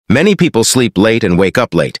Many people sleep late and wake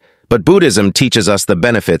up late, but Buddhism teaches us the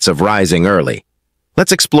benefits of rising early.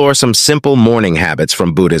 Let's explore some simple morning habits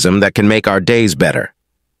from Buddhism that can make our days better.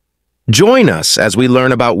 Join us as we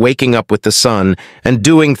learn about waking up with the sun and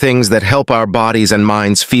doing things that help our bodies and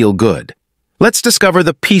minds feel good. Let's discover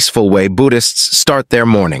the peaceful way Buddhists start their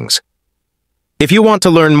mornings. If you want to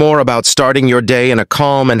learn more about starting your day in a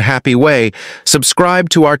calm and happy way, subscribe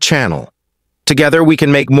to our channel. Together we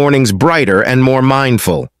can make mornings brighter and more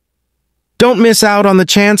mindful. Don't miss out on the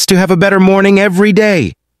chance to have a better morning every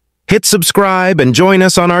day. Hit subscribe and join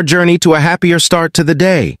us on our journey to a happier start to the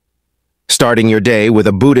day. Starting your day with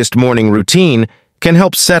a Buddhist morning routine can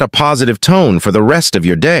help set a positive tone for the rest of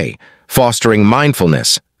your day, fostering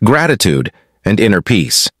mindfulness, gratitude, and inner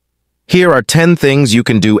peace. Here are 10 things you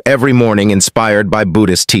can do every morning inspired by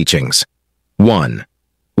Buddhist teachings. 1.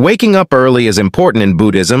 Waking up early is important in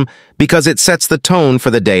Buddhism because it sets the tone for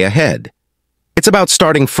the day ahead. It's about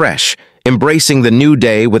starting fresh, embracing the new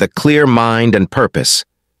day with a clear mind and purpose.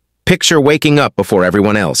 Picture waking up before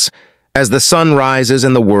everyone else, as the sun rises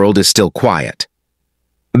and the world is still quiet.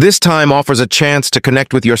 This time offers a chance to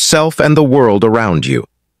connect with yourself and the world around you.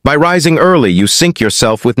 By rising early, you sync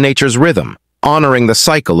yourself with nature's rhythm, honoring the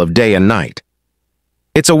cycle of day and night.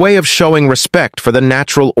 It's a way of showing respect for the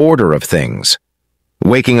natural order of things.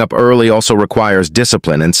 Waking up early also requires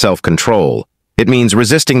discipline and self-control. It means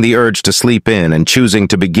resisting the urge to sleep in and choosing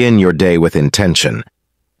to begin your day with intention.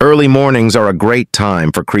 Early mornings are a great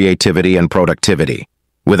time for creativity and productivity.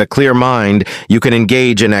 With a clear mind, you can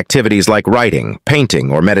engage in activities like writing, painting,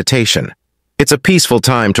 or meditation. It's a peaceful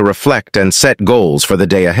time to reflect and set goals for the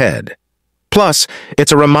day ahead. Plus,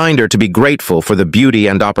 it's a reminder to be grateful for the beauty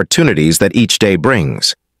and opportunities that each day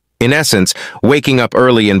brings. In essence, waking up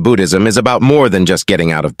early in Buddhism is about more than just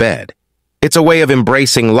getting out of bed. It's a way of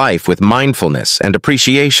embracing life with mindfulness and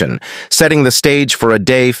appreciation, setting the stage for a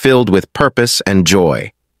day filled with purpose and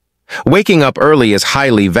joy. Waking up early is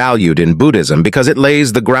highly valued in Buddhism because it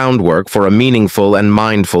lays the groundwork for a meaningful and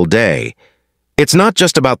mindful day. It's not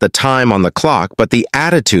just about the time on the clock, but the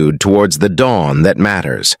attitude towards the dawn that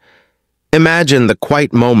matters. Imagine the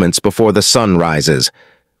quiet moments before the sun rises,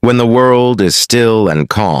 when the world is still and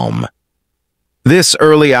calm. This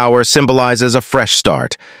early hour symbolizes a fresh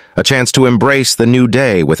start, a chance to embrace the new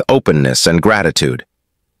day with openness and gratitude.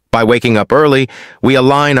 By waking up early, we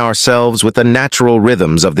align ourselves with the natural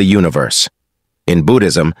rhythms of the universe. In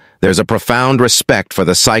Buddhism, there's a profound respect for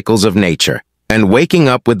the cycles of nature, and waking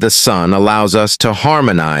up with the sun allows us to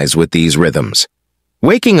harmonize with these rhythms.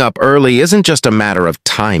 Waking up early isn't just a matter of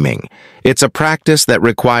timing. It's a practice that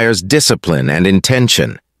requires discipline and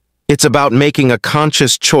intention. It's about making a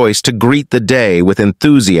conscious choice to greet the day with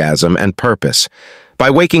enthusiasm and purpose. By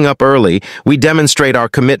waking up early, we demonstrate our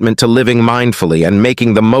commitment to living mindfully and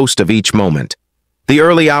making the most of each moment. The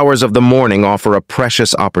early hours of the morning offer a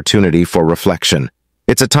precious opportunity for reflection.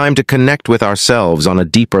 It's a time to connect with ourselves on a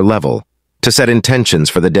deeper level, to set intentions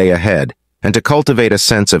for the day ahead, and to cultivate a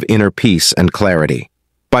sense of inner peace and clarity.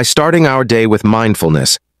 By starting our day with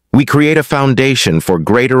mindfulness, we create a foundation for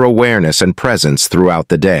greater awareness and presence throughout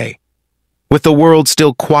the day. With the world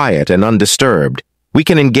still quiet and undisturbed, we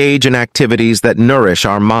can engage in activities that nourish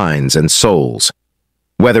our minds and souls.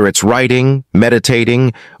 Whether it's writing,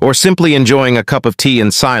 meditating, or simply enjoying a cup of tea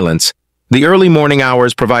in silence, the early morning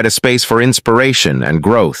hours provide a space for inspiration and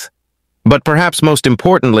growth. But perhaps most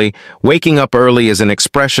importantly, waking up early is an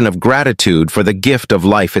expression of gratitude for the gift of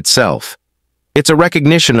life itself. It's a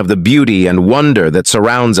recognition of the beauty and wonder that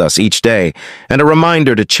surrounds us each day, and a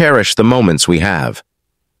reminder to cherish the moments we have.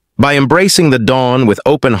 By embracing the dawn with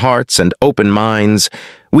open hearts and open minds,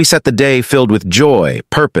 we set the day filled with joy,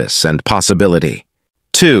 purpose, and possibility.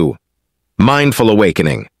 2. Mindful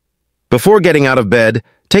awakening. Before getting out of bed,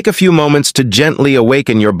 take a few moments to gently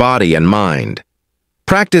awaken your body and mind.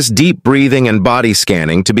 Practice deep breathing and body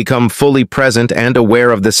scanning to become fully present and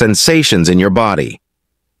aware of the sensations in your body.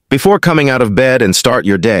 Before coming out of bed and start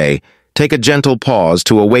your day, take a gentle pause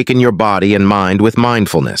to awaken your body and mind with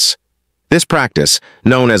mindfulness. This practice,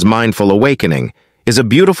 known as mindful awakening, is a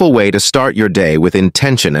beautiful way to start your day with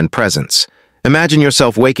intention and presence. Imagine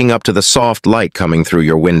yourself waking up to the soft light coming through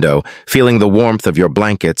your window, feeling the warmth of your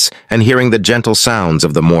blankets, and hearing the gentle sounds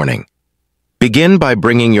of the morning. Begin by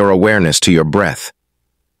bringing your awareness to your breath.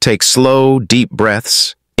 Take slow, deep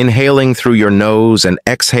breaths, inhaling through your nose and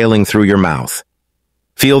exhaling through your mouth.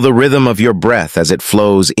 Feel the rhythm of your breath as it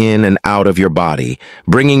flows in and out of your body,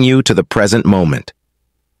 bringing you to the present moment.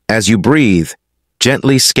 As you breathe,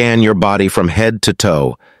 gently scan your body from head to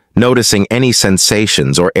toe, noticing any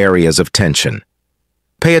sensations or areas of tension.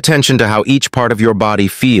 Pay attention to how each part of your body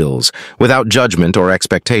feels, without judgment or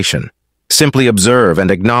expectation. Simply observe and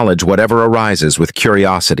acknowledge whatever arises with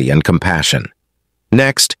curiosity and compassion.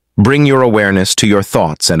 Next, bring your awareness to your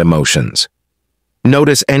thoughts and emotions.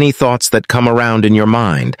 Notice any thoughts that come around in your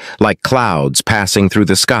mind, like clouds passing through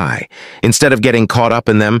the sky. Instead of getting caught up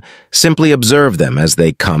in them, simply observe them as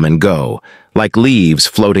they come and go, like leaves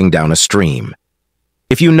floating down a stream.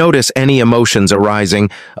 If you notice any emotions arising,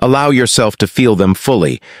 allow yourself to feel them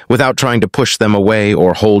fully, without trying to push them away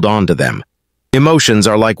or hold on to them. Emotions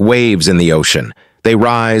are like waves in the ocean. They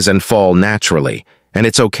rise and fall naturally, and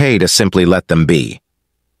it's okay to simply let them be.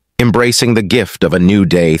 Embracing the gift of a new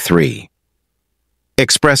day 3.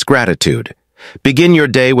 Express gratitude. Begin your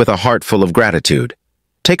day with a heart full of gratitude.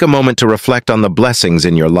 Take a moment to reflect on the blessings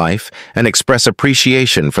in your life and express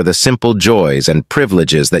appreciation for the simple joys and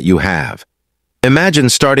privileges that you have. Imagine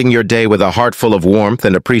starting your day with a heart full of warmth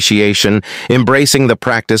and appreciation, embracing the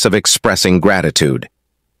practice of expressing gratitude.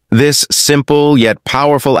 This simple yet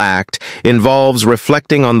powerful act involves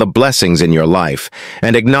reflecting on the blessings in your life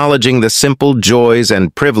and acknowledging the simple joys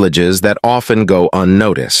and privileges that often go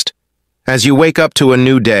unnoticed. As you wake up to a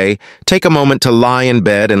new day, take a moment to lie in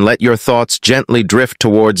bed and let your thoughts gently drift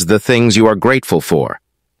towards the things you are grateful for.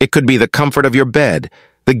 It could be the comfort of your bed,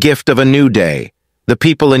 the gift of a new day, the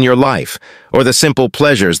people in your life, or the simple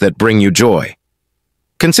pleasures that bring you joy.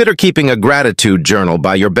 Consider keeping a gratitude journal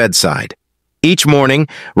by your bedside. Each morning,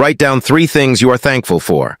 write down 3 things you are thankful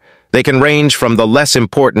for. They can range from the less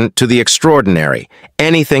important to the extraordinary,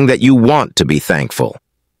 anything that you want to be thankful.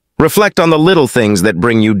 Reflect on the little things that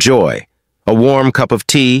bring you joy. A warm cup of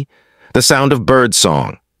tea, the sound of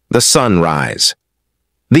birdsong, the sunrise.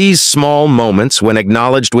 These small moments, when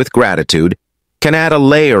acknowledged with gratitude, can add a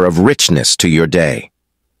layer of richness to your day.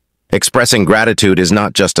 Expressing gratitude is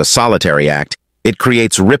not just a solitary act, it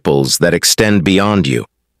creates ripples that extend beyond you.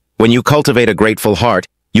 When you cultivate a grateful heart,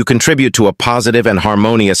 you contribute to a positive and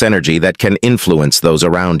harmonious energy that can influence those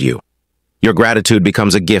around you. Your gratitude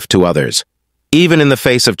becomes a gift to others. Even in the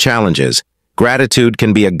face of challenges, gratitude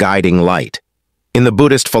can be a guiding light. In the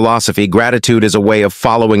Buddhist philosophy, gratitude is a way of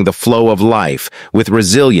following the flow of life with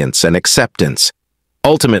resilience and acceptance.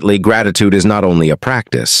 Ultimately, gratitude is not only a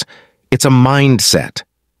practice, it's a mindset,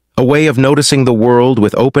 a way of noticing the world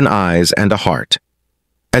with open eyes and a heart.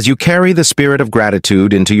 As you carry the spirit of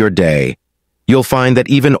gratitude into your day, you'll find that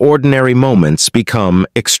even ordinary moments become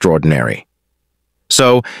extraordinary.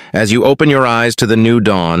 So, as you open your eyes to the new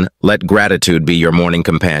dawn, let gratitude be your morning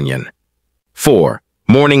companion. 4.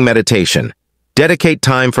 Morning meditation. Dedicate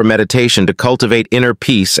time for meditation to cultivate inner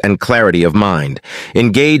peace and clarity of mind.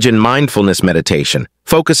 Engage in mindfulness meditation,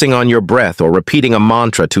 focusing on your breath or repeating a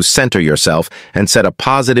mantra to center yourself and set a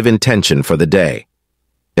positive intention for the day.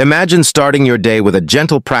 Imagine starting your day with a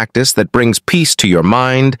gentle practice that brings peace to your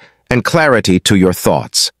mind and clarity to your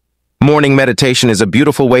thoughts. Morning meditation is a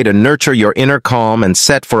beautiful way to nurture your inner calm and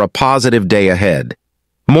set for a positive day ahead.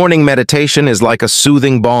 Morning meditation is like a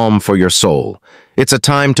soothing balm for your soul. It's a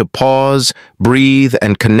time to pause, breathe,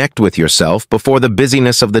 and connect with yourself before the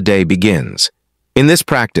busyness of the day begins. In this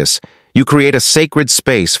practice, you create a sacred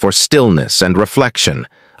space for stillness and reflection,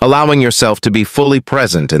 allowing yourself to be fully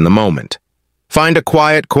present in the moment. Find a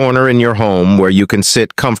quiet corner in your home where you can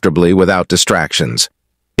sit comfortably without distractions.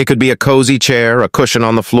 It could be a cozy chair, a cushion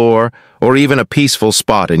on the floor, or even a peaceful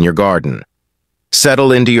spot in your garden.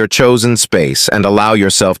 Settle into your chosen space and allow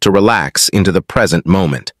yourself to relax into the present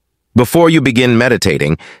moment. Before you begin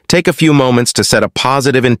meditating, take a few moments to set a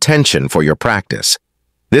positive intention for your practice.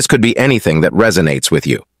 This could be anything that resonates with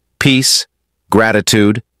you: peace,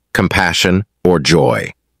 gratitude, compassion, or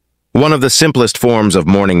joy. One of the simplest forms of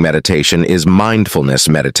morning meditation is mindfulness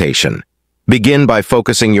meditation. Begin by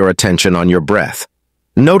focusing your attention on your breath.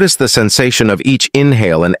 Notice the sensation of each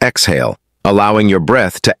inhale and exhale, allowing your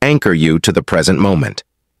breath to anchor you to the present moment.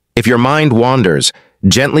 If your mind wanders,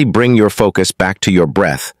 gently bring your focus back to your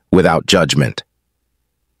breath without judgment.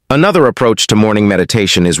 Another approach to morning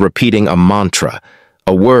meditation is repeating a mantra,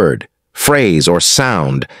 a word, phrase, or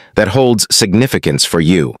sound that holds significance for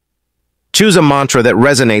you. Choose a mantra that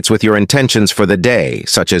resonates with your intentions for the day,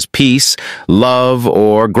 such as peace, love,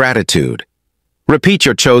 or gratitude. Repeat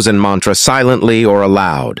your chosen mantra silently or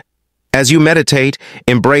aloud. As you meditate,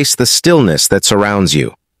 embrace the stillness that surrounds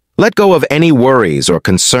you. Let go of any worries or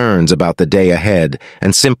concerns about the day ahead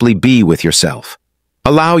and simply be with yourself.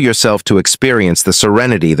 Allow yourself to experience the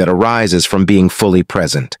serenity that arises from being fully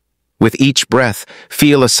present. With each breath,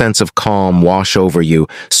 feel a sense of calm wash over you,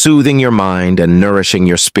 soothing your mind and nourishing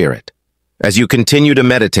your spirit. As you continue to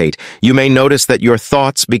meditate, you may notice that your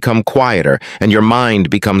thoughts become quieter and your mind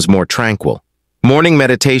becomes more tranquil. Morning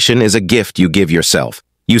meditation is a gift you give yourself.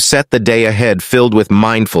 You set the day ahead filled with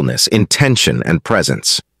mindfulness, intention, and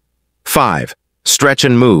presence. 5. Stretch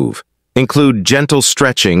and move. Include gentle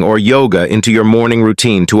stretching or yoga into your morning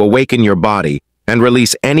routine to awaken your body and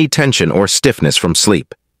release any tension or stiffness from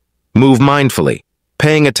sleep. Move mindfully,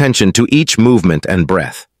 paying attention to each movement and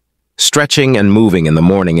breath. Stretching and moving in the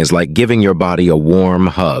morning is like giving your body a warm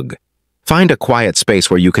hug. Find a quiet space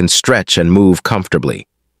where you can stretch and move comfortably.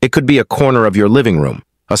 It could be a corner of your living room,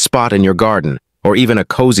 a spot in your garden, or even a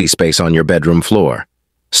cozy space on your bedroom floor.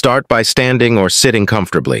 Start by standing or sitting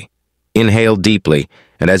comfortably. Inhale deeply,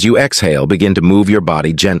 and as you exhale, begin to move your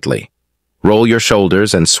body gently. Roll your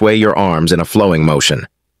shoulders and sway your arms in a flowing motion.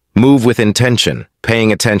 Move with intention,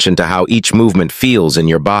 paying attention to how each movement feels in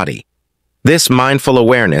your body. This mindful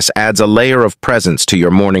awareness adds a layer of presence to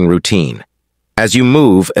your morning routine. As you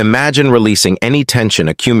move, imagine releasing any tension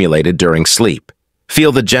accumulated during sleep.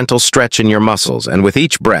 Feel the gentle stretch in your muscles, and with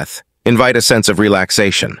each breath, invite a sense of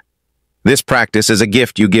relaxation. This practice is a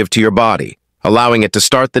gift you give to your body, allowing it to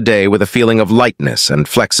start the day with a feeling of lightness and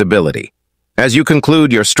flexibility. As you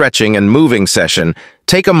conclude your stretching and moving session,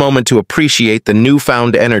 take a moment to appreciate the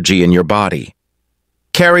newfound energy in your body.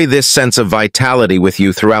 Carry this sense of vitality with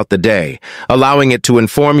you throughout the day, allowing it to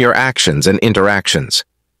inform your actions and interactions.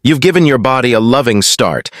 You've given your body a loving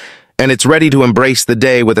start, and it's ready to embrace the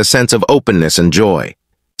day with a sense of openness and joy.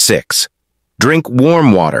 6. Drink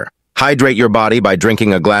warm water. Hydrate your body by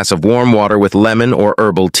drinking a glass of warm water with lemon or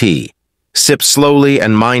herbal tea. Sip slowly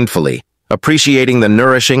and mindfully, appreciating the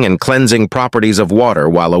nourishing and cleansing properties of water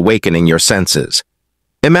while awakening your senses.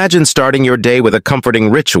 Imagine starting your day with a comforting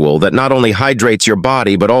ritual that not only hydrates your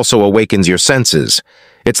body but also awakens your senses.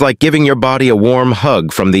 It's like giving your body a warm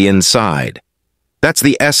hug from the inside. That's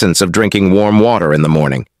the essence of drinking warm water in the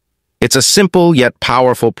morning. It's a simple yet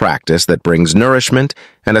powerful practice that brings nourishment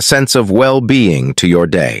and a sense of well-being to your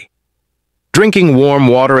day. Drinking warm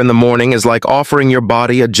water in the morning is like offering your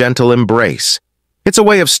body a gentle embrace. It's a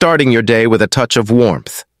way of starting your day with a touch of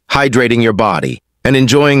warmth, hydrating your body, and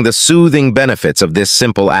enjoying the soothing benefits of this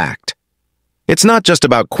simple act. It's not just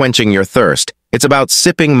about quenching your thirst, it's about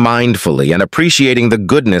sipping mindfully and appreciating the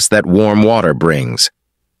goodness that warm water brings.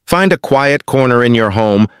 Find a quiet corner in your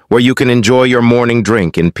home where you can enjoy your morning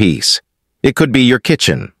drink in peace. It could be your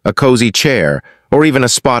kitchen, a cozy chair, or even a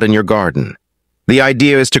spot in your garden. The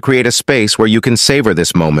idea is to create a space where you can savor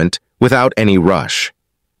this moment without any rush.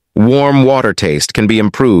 Warm water taste can be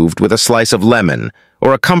improved with a slice of lemon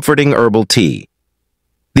or a comforting herbal tea.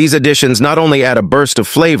 These additions not only add a burst of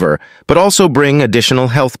flavor, but also bring additional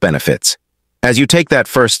health benefits. As you take that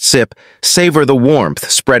first sip, savor the warmth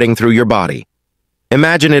spreading through your body.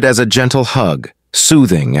 Imagine it as a gentle hug,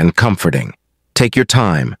 soothing and comforting. Take your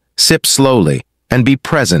time, sip slowly, and be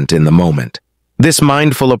present in the moment. This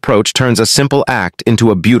mindful approach turns a simple act into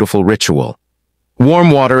a beautiful ritual. Warm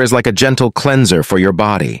water is like a gentle cleanser for your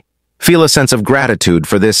body. Feel a sense of gratitude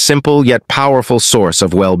for this simple yet powerful source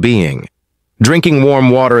of well-being. Drinking warm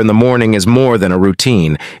water in the morning is more than a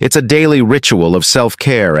routine. It's a daily ritual of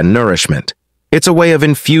self-care and nourishment. It's a way of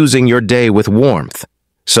infusing your day with warmth.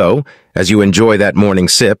 So, as you enjoy that morning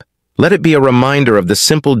sip, let it be a reminder of the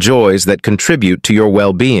simple joys that contribute to your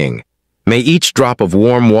well-being. May each drop of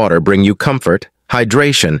warm water bring you comfort,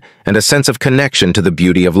 hydration, and a sense of connection to the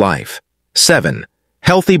beauty of life. 7.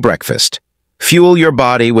 Healthy breakfast. Fuel your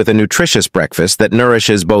body with a nutritious breakfast that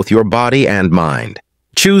nourishes both your body and mind.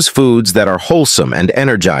 Choose foods that are wholesome and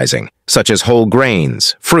energizing, such as whole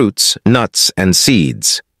grains, fruits, nuts, and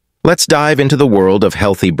seeds. Let's dive into the world of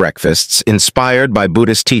healthy breakfasts inspired by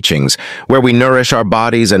Buddhist teachings, where we nourish our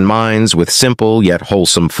bodies and minds with simple yet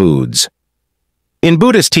wholesome foods. In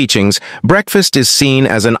Buddhist teachings, breakfast is seen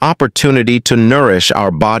as an opportunity to nourish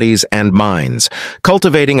our bodies and minds,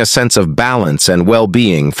 cultivating a sense of balance and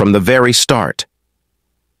well-being from the very start.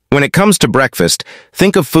 When it comes to breakfast,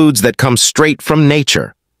 think of foods that come straight from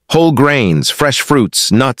nature: whole grains, fresh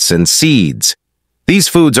fruits, nuts, and seeds. These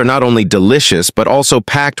foods are not only delicious, but also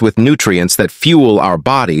packed with nutrients that fuel our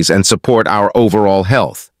bodies and support our overall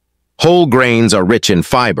health. Whole grains are rich in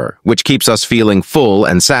fiber, which keeps us feeling full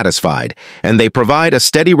and satisfied, and they provide a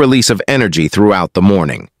steady release of energy throughout the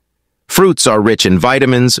morning. Fruits are rich in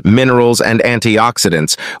vitamins, minerals, and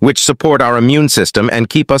antioxidants, which support our immune system and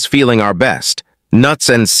keep us feeling our best. Nuts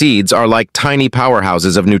and seeds are like tiny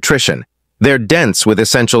powerhouses of nutrition. They're dense with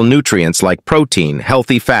essential nutrients like protein,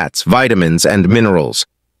 healthy fats, vitamins, and minerals.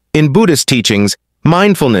 In Buddhist teachings,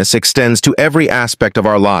 mindfulness extends to every aspect of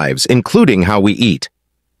our lives, including how we eat.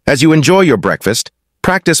 As you enjoy your breakfast,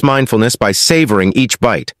 practice mindfulness by savoring each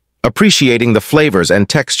bite, appreciating the flavors and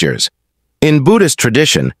textures. In Buddhist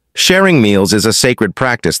tradition, sharing meals is a sacred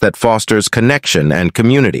practice that fosters connection and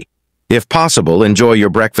community. If possible, enjoy your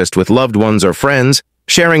breakfast with loved ones or friends,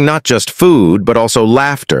 sharing not just food, but also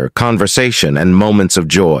laughter, conversation, and moments of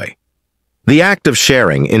joy. The act of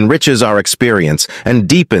sharing enriches our experience and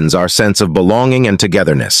deepens our sense of belonging and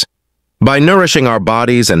togetherness. By nourishing our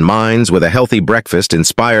bodies and minds with a healthy breakfast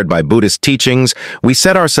inspired by Buddhist teachings, we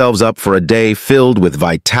set ourselves up for a day filled with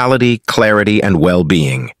vitality, clarity, and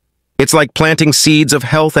well-being. It's like planting seeds of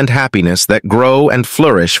health and happiness that grow and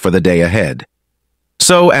flourish for the day ahead.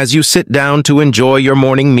 So, as you sit down to enjoy your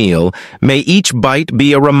morning meal, may each bite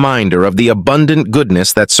be a reminder of the abundant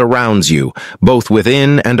goodness that surrounds you, both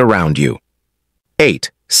within and around you.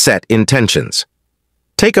 8. Set intentions.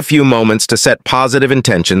 Take a few moments to set positive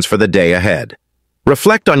intentions for the day ahead.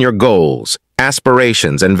 Reflect on your goals,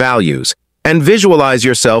 aspirations, and values, and visualize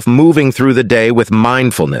yourself moving through the day with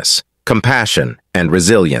mindfulness, compassion, and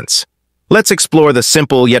resilience. Let's explore the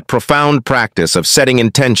simple yet profound practice of setting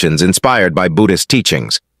intentions inspired by Buddhist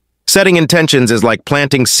teachings. Setting intentions is like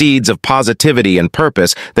planting seeds of positivity and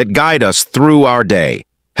purpose that guide us through our day,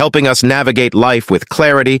 helping us navigate life with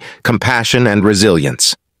clarity, compassion, and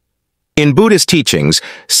resilience. In Buddhist teachings,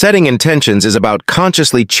 setting intentions is about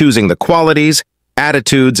consciously choosing the qualities,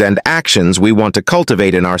 attitudes, and actions we want to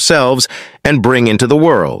cultivate in ourselves and bring into the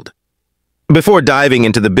world. Before diving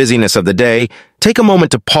into the busyness of the day, take a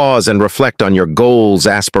moment to pause and reflect on your goals,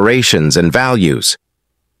 aspirations, and values.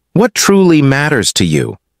 What truly matters to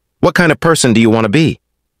you? What kind of person do you want to be?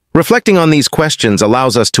 Reflecting on these questions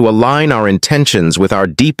allows us to align our intentions with our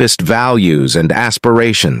deepest values and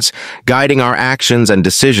aspirations, guiding our actions and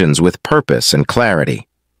decisions with purpose and clarity.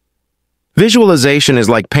 Visualization is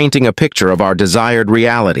like painting a picture of our desired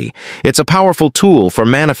reality. It's a powerful tool for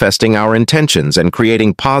manifesting our intentions and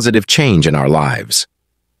creating positive change in our lives.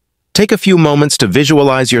 Take a few moments to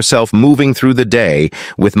visualize yourself moving through the day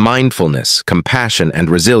with mindfulness, compassion, and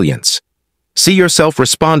resilience. See yourself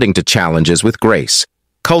responding to challenges with grace,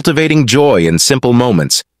 cultivating joy in simple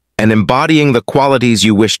moments, and embodying the qualities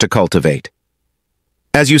you wish to cultivate.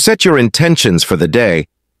 As you set your intentions for the day,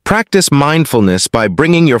 practice mindfulness by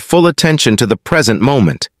bringing your full attention to the present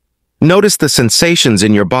moment. Notice the sensations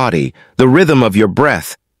in your body, the rhythm of your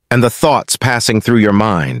breath, and the thoughts passing through your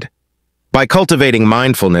mind. By cultivating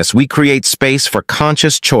mindfulness, we create space for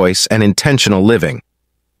conscious choice and intentional living.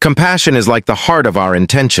 Compassion is like the heart of our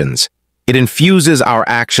intentions. It infuses our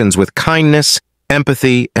actions with kindness,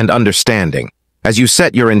 empathy, and understanding. As you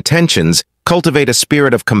set your intentions, cultivate a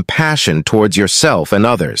spirit of compassion towards yourself and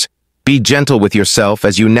others. Be gentle with yourself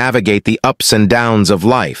as you navigate the ups and downs of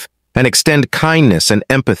life, and extend kindness and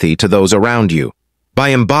empathy to those around you. By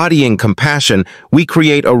embodying compassion, we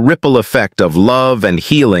create a ripple effect of love and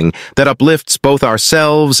healing that uplifts both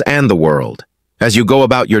ourselves and the world. As you go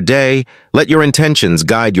about your day, let your intentions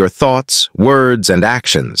guide your thoughts, words, and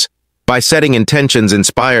actions. By setting intentions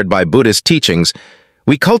inspired by Buddhist teachings,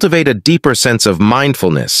 we cultivate a deeper sense of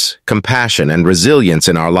mindfulness, compassion, and resilience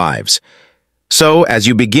in our lives. So, as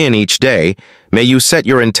you begin each day, may you set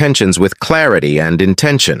your intentions with clarity and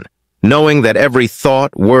intention, knowing that every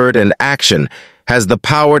thought, word, and action has the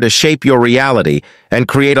power to shape your reality and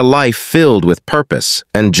create a life filled with purpose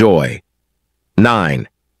and joy. 9.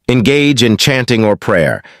 Engage in chanting or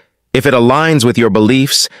prayer. If it aligns with your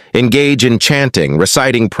beliefs, engage in chanting,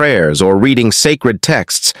 reciting prayers, or reading sacred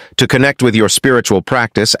texts to connect with your spiritual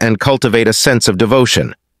practice and cultivate a sense of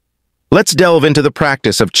devotion. Let's delve into the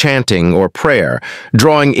practice of chanting or prayer,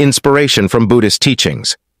 drawing inspiration from Buddhist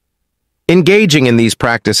teachings. Engaging in these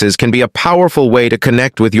practices can be a powerful way to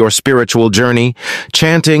connect with your spiritual journey.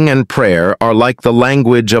 Chanting and prayer are like the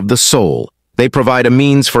language of the soul. They provide a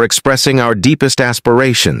means for expressing our deepest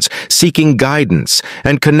aspirations, seeking guidance,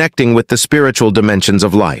 and connecting with the spiritual dimensions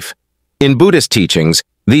of life. In Buddhist teachings,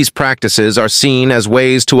 these practices are seen as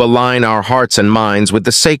ways to align our hearts and minds with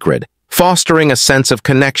the sacred, fostering a sense of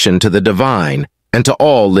connection to the divine and to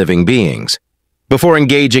all living beings. Before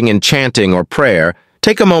engaging in chanting or prayer,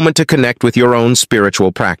 take a moment to connect with your own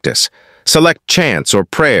spiritual practice. Select chants or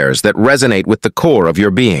prayers that resonate with the core of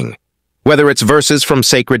your being. Whether it's verses from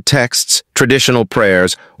sacred texts, traditional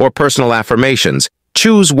prayers, or personal affirmations,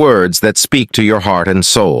 choose words that speak to your heart and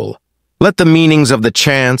soul. Let the meanings of the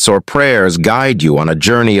chants or prayers guide you on a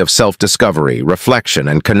journey of self-discovery, reflection,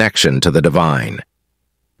 and connection to the divine.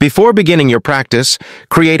 Before beginning your practice,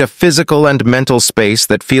 create a physical and mental space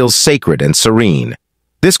that feels sacred and serene.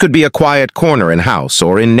 This could be a quiet corner in house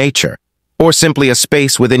or in nature, or simply a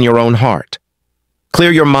space within your own heart.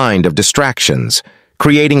 Clear your mind of distractions,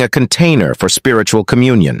 creating a container for spiritual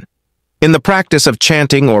communion. In the practice of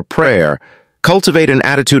chanting or prayer, cultivate an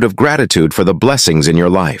attitude of gratitude for the blessings in your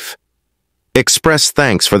life. Express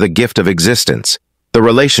thanks for the gift of existence, the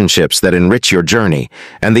relationships that enrich your journey,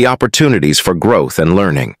 and the opportunities for growth and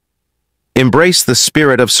learning. Embrace the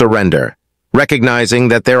spirit of surrender, recognizing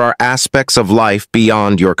that there are aspects of life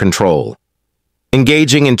beyond your control.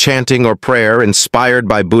 Engaging in chanting or prayer inspired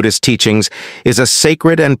by Buddhist teachings is a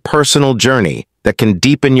sacred and personal journey that can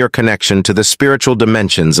deepen your connection to the spiritual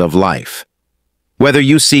dimensions of life. Whether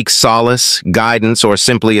you seek solace, guidance, or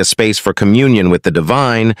simply a space for communion with the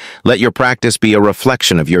divine, let your practice be a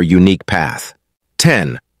reflection of your unique path.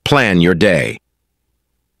 10. Plan your day.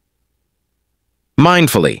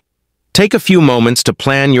 Mindfully. Take a few moments to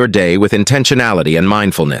plan your day with intentionality and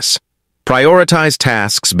mindfulness. Prioritize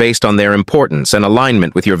tasks based on their importance and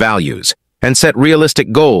alignment with your values, and set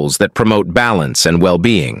realistic goals that promote balance and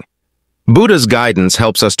well-being. Buddha's guidance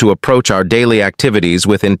helps us to approach our daily activities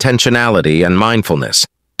with intentionality and mindfulness,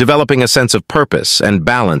 developing a sense of purpose and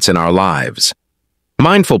balance in our lives.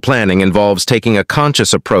 Mindful planning involves taking a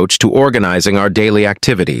conscious approach to organizing our daily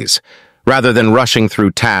activities. Rather than rushing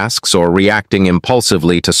through tasks or reacting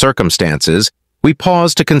impulsively to circumstances, we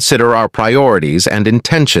pause to consider our priorities and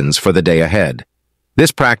intentions for the day ahead.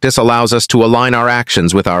 This practice allows us to align our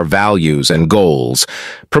actions with our values and goals,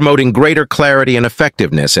 promoting greater clarity and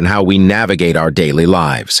effectiveness in how we navigate our daily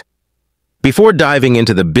lives. Before diving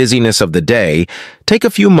into the busyness of the day, take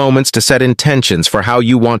a few moments to set intentions for how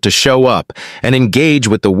you want to show up and engage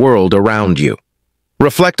with the world around you.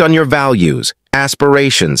 Reflect on your values,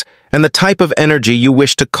 aspirations, and the type of energy you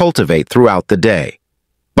wish to cultivate throughout the day.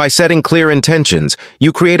 By setting clear intentions,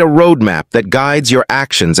 you create a roadmap that guides your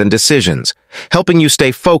actions and decisions, helping you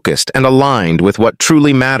stay focused and aligned with what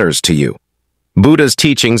truly matters to you. Buddha's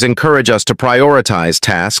teachings encourage us to prioritize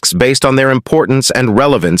tasks based on their importance and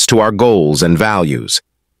relevance to our goals and values.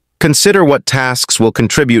 Consider what tasks will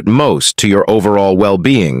contribute most to your overall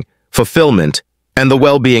well-being, fulfillment, and the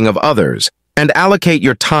well-being of others, and allocate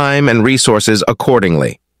your time and resources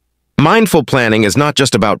accordingly. Mindful planning is not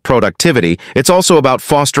just about productivity, it's also about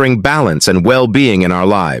fostering balance and well-being in our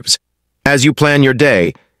lives. As you plan your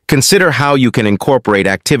day, consider how you can incorporate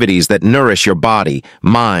activities that nourish your body,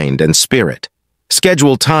 mind, and spirit.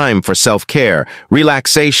 Schedule time for self-care,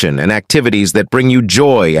 relaxation, and activities that bring you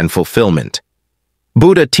joy and fulfillment.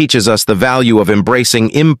 Buddha teaches us the value of embracing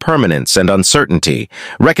impermanence and uncertainty,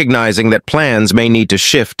 recognizing that plans may need to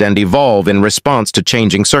shift and evolve in response to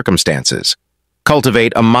changing circumstances.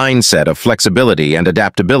 Cultivate a mindset of flexibility and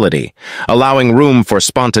adaptability, allowing room for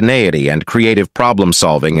spontaneity and creative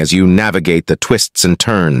problem-solving as you navigate the twists and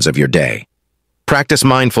turns of your day. Practice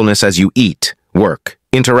mindfulness as you eat, work,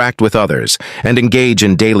 interact with others, and engage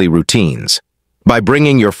in daily routines. By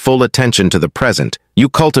bringing your full attention to the present, you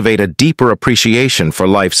cultivate a deeper appreciation for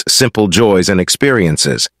life's simple joys and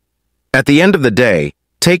experiences. At the end of the day,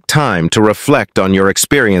 take time to reflect on your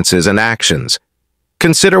experiences and actions.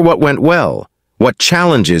 Consider what went well, what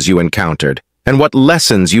challenges you encountered, and what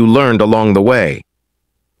lessons you learned along the way.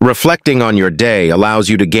 Reflecting on your day allows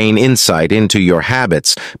you to gain insight into your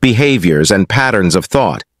habits, behaviors, and patterns of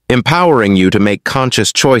thought, empowering you to make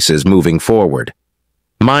conscious choices moving forward.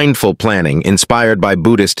 Mindful planning, inspired by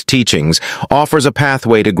Buddhist teachings, offers a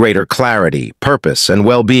pathway to greater clarity, purpose, and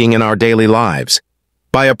well-being in our daily lives.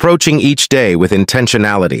 By approaching each day with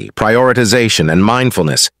intentionality, prioritization, and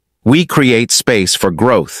mindfulness, we create space for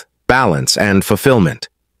growth, balance, and fulfillment.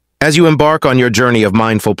 As you embark on your journey of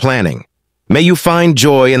mindful planning, may you find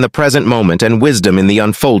joy in the present moment and wisdom in the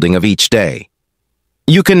unfolding of each day.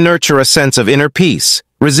 You can nurture a sense of inner peace,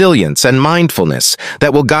 resilience, and mindfulness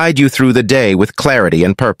that will guide you through the day with clarity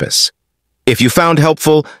and purpose. If you found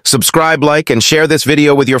helpful, subscribe, like, and share this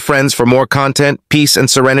video with your friends for more content. Peace and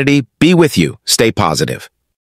serenity be with you. Stay positive.